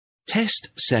Test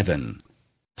 7.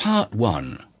 Part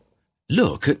 1.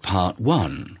 Look at Part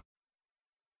 1.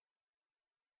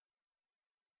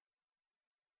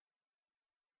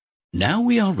 Now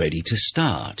we are ready to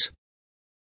start.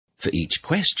 For each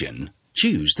question,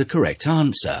 choose the correct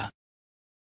answer.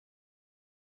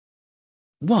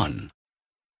 1.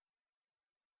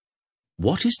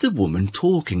 What is the woman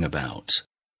talking about?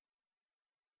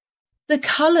 The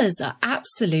colours are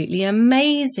absolutely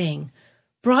amazing.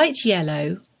 Bright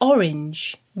yellow,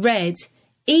 orange, red,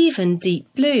 even deep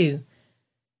blue.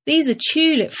 These are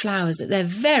tulip flowers at their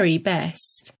very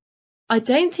best. I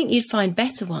don't think you'd find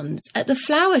better ones at the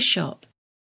flower shop.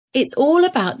 It's all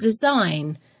about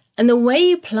design and the way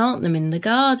you plant them in the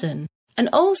garden, and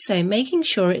also making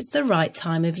sure it's the right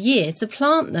time of year to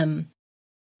plant them.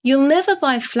 You'll never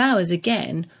buy flowers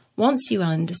again once you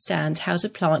understand how to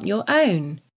plant your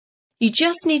own. You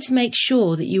just need to make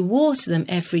sure that you water them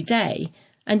every day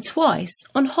and twice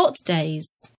on hot days.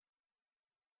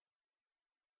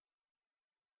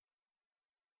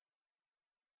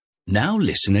 Now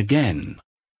listen again.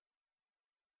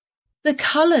 The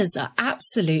colours are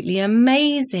absolutely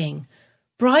amazing.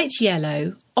 Bright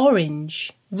yellow,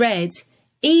 orange, red,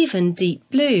 even deep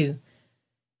blue.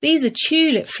 These are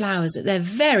tulip flowers at their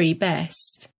very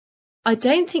best. I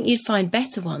don't think you'd find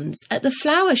better ones at the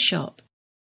flower shop.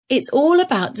 It's all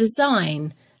about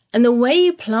design and the way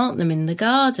you plant them in the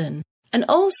garden, and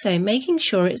also making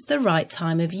sure it's the right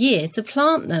time of year to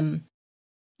plant them.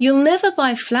 You'll never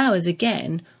buy flowers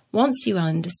again once you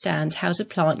understand how to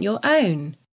plant your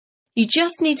own. You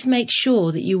just need to make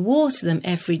sure that you water them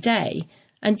every day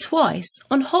and twice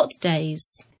on hot days.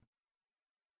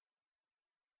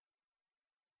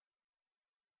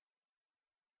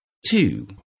 Two.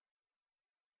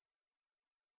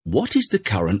 What is the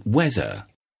current weather?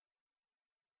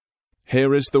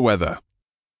 Here is the weather.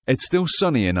 It's still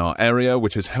sunny in our area,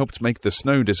 which has helped make the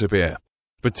snow disappear,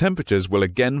 but temperatures will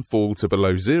again fall to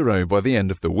below zero by the end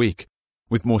of the week,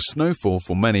 with more snowfall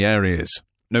for many areas.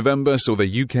 November saw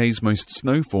the UK's most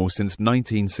snowfall since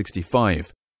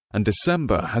 1965, and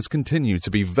December has continued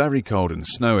to be very cold and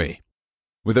snowy.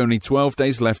 With only 12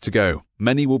 days left to go,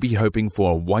 many will be hoping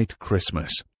for a white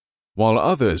Christmas, while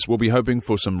others will be hoping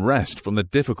for some rest from the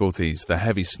difficulties the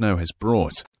heavy snow has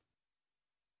brought.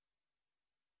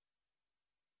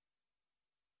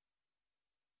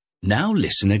 Now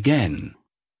listen again.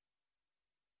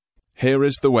 Here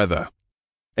is the weather.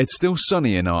 It's still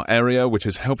sunny in our area, which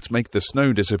has helped make the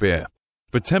snow disappear,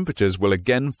 but temperatures will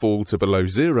again fall to below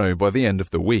zero by the end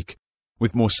of the week,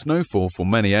 with more snowfall for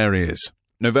many areas.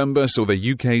 November saw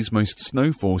the UK's most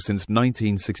snowfall since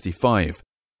 1965,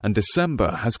 and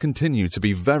December has continued to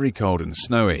be very cold and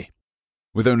snowy.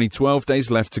 With only 12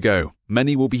 days left to go,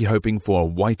 many will be hoping for a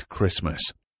white Christmas,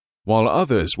 while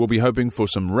others will be hoping for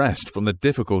some rest from the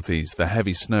difficulties the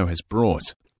heavy snow has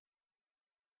brought.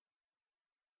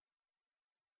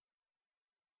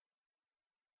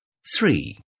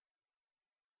 Three.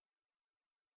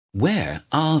 Where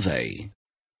are they?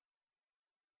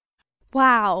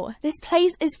 Wow, this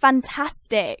place is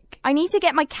fantastic. I need to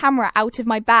get my camera out of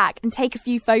my bag and take a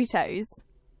few photos.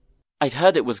 I'd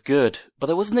heard it was good, but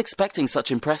I wasn't expecting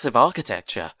such impressive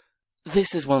architecture.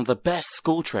 This is one of the best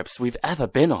school trips we've ever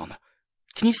been on.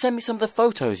 Can you send me some of the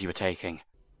photos you were taking?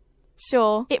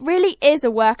 Sure, it really is a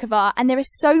work of art and there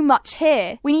is so much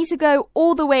here. We need to go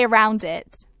all the way around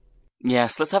it.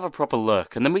 Yes, let's have a proper look,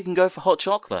 and then we can go for hot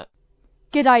chocolate.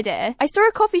 Good idea. I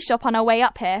saw a coffee shop on our way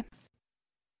up here.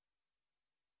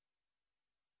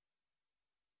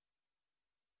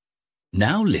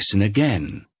 Now listen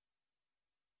again.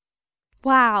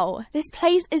 Wow, this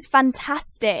place is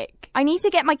fantastic. I need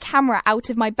to get my camera out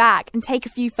of my bag and take a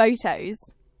few photos.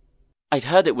 I'd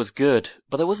heard it was good,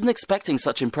 but I wasn't expecting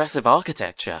such impressive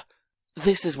architecture.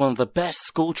 This is one of the best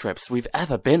school trips we've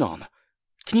ever been on.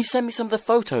 Can you send me some of the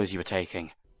photos you were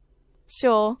taking?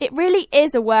 Sure, it really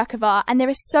is a work of art and there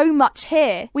is so much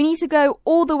here. We need to go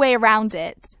all the way around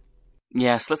it.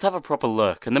 Yes, let's have a proper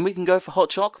look, and then we can go for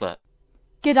hot chocolate.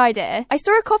 Good idea. I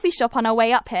saw a coffee shop on our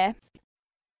way up here.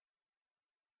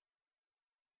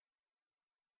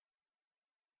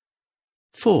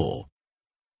 4.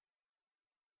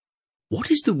 What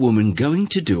is the woman going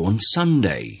to do on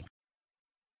Sunday?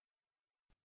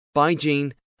 Bye,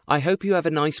 Jean. I hope you have a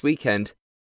nice weekend.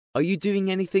 Are you doing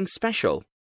anything special?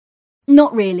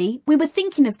 Not really. We were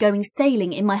thinking of going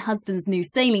sailing in my husband's new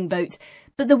sailing boat,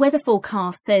 but the weather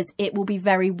forecast says it will be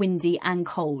very windy and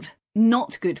cold.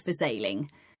 Not good for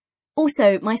sailing.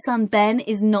 Also, my son Ben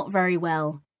is not very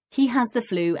well. He has the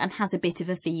flu and has a bit of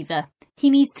a fever. He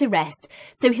needs to rest,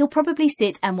 so he'll probably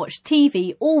sit and watch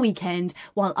TV all weekend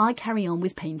while I carry on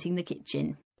with painting the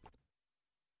kitchen.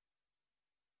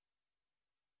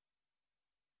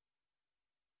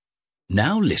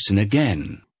 Now listen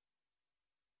again.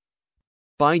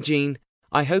 Bye, Jean.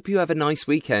 I hope you have a nice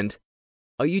weekend.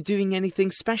 Are you doing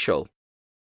anything special?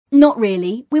 Not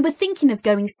really. We were thinking of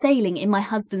going sailing in my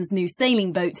husband's new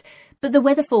sailing boat, but the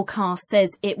weather forecast says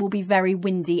it will be very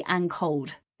windy and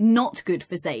cold. Not good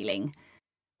for sailing.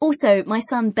 Also, my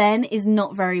son Ben is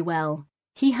not very well.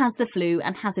 He has the flu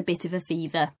and has a bit of a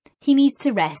fever. He needs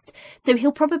to rest, so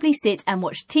he'll probably sit and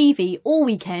watch TV all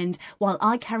weekend while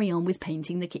I carry on with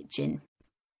painting the kitchen.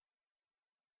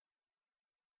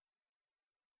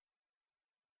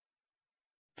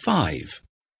 Five.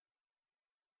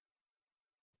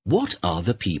 What are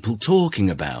the people talking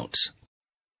about?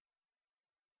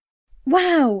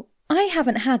 Wow, I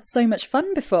haven't had so much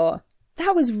fun before.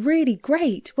 That was really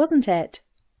great, wasn't it?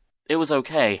 It was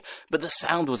okay, but the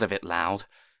sound was a bit loud.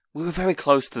 We were very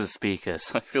close to the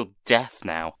speakers. I feel deaf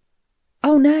now.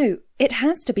 Oh no, it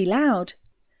has to be loud.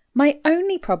 My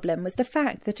only problem was the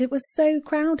fact that it was so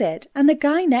crowded and the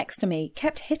guy next to me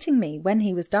kept hitting me when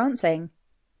he was dancing.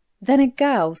 Then a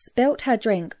girl spilt her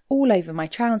drink all over my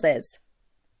trousers.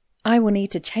 I will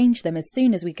need to change them as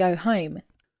soon as we go home.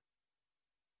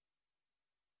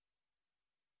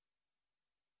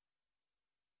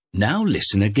 Now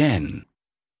listen again.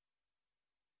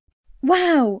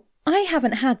 Wow, I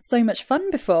haven't had so much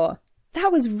fun before.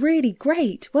 That was really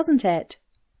great, wasn't it?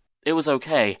 It was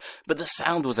okay, but the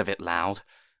sound was a bit loud.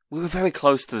 We were very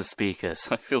close to the speakers.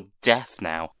 I feel deaf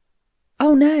now.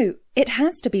 Oh no, it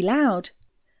has to be loud.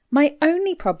 My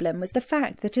only problem was the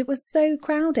fact that it was so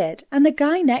crowded and the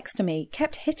guy next to me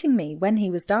kept hitting me when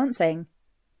he was dancing.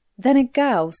 Then a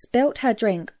girl spilt her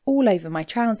drink all over my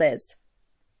trousers.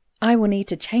 I will need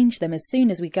to change them as soon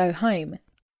as we go home.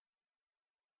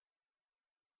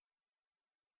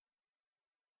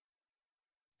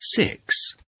 Six.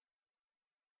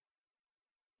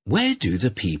 Where do the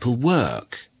people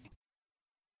work?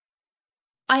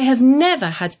 I have never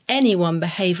had anyone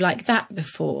behave like that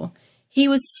before. He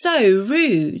was so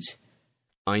rude.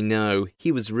 I know,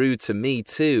 he was rude to me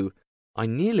too. I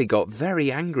nearly got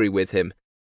very angry with him.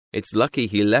 It's lucky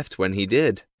he left when he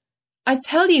did. I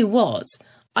tell you what,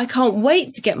 I can't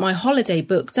wait to get my holiday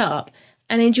booked up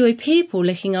and enjoy people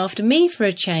looking after me for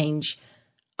a change.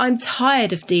 I'm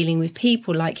tired of dealing with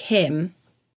people like him.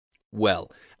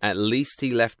 Well, at least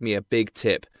he left me a big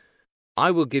tip.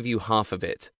 I will give you half of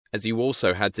it, as you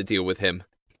also had to deal with him.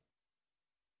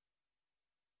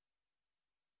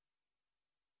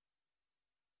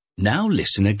 Now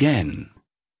listen again.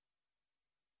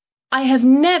 I have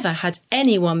never had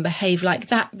anyone behave like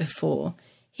that before.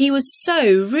 He was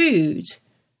so rude.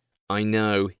 I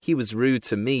know, he was rude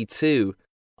to me too.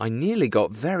 I nearly got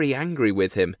very angry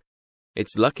with him.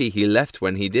 It's lucky he left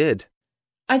when he did.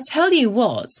 I tell you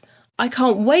what, I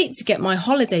can't wait to get my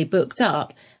holiday booked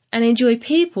up and enjoy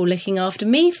people looking after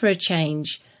me for a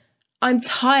change. I'm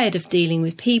tired of dealing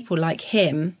with people like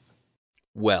him.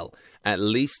 Well, at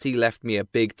least he left me a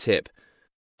big tip.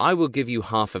 I will give you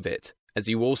half of it, as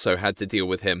you also had to deal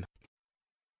with him.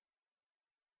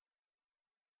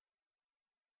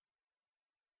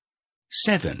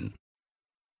 Seven.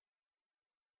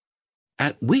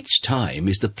 At which time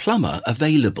is the plumber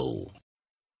available?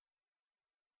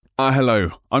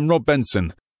 Hello, I'm Rob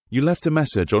Benson. You left a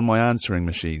message on my answering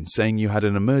machine saying you had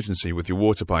an emergency with your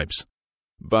water pipes.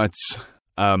 But,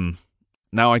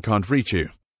 now I can't reach you.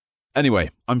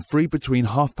 Anyway, I'm free between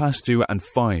 2:30 and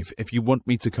 5 if you want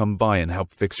me to come by and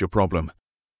help fix your problem.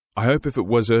 I hope if it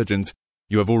was urgent,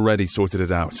 you have already sorted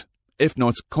it out. If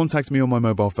not, contact me on my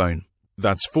mobile phone.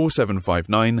 That's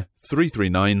 4759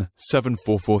 339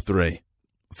 7443.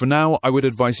 For now, I would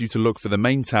advise you to look for the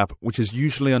main tap, which is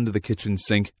usually under the kitchen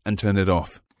sink, and turn it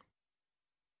off.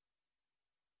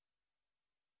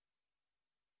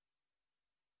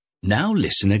 Now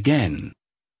listen again.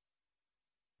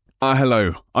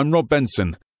 Hello, I'm Rob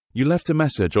Benson. You left a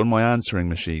message on my answering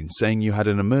machine saying you had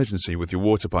an emergency with your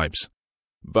water pipes.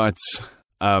 But,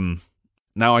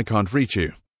 now I can't reach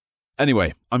you.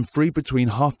 Anyway, I'm free between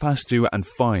 2:30 and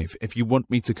 5 if you want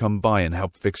me to come by and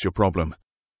help fix your problem.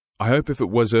 I hope if it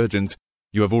was urgent,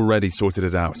 you have already sorted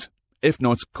it out. If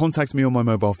not, contact me on my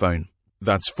mobile phone.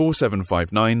 That's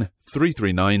 4759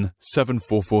 339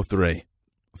 7443.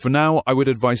 For now, I would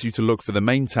advise you to look for the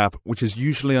main tap, which is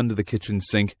usually under the kitchen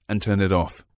sink, and turn it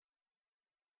off.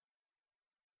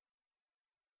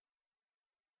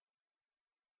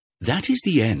 That is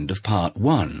the end of part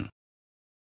 1.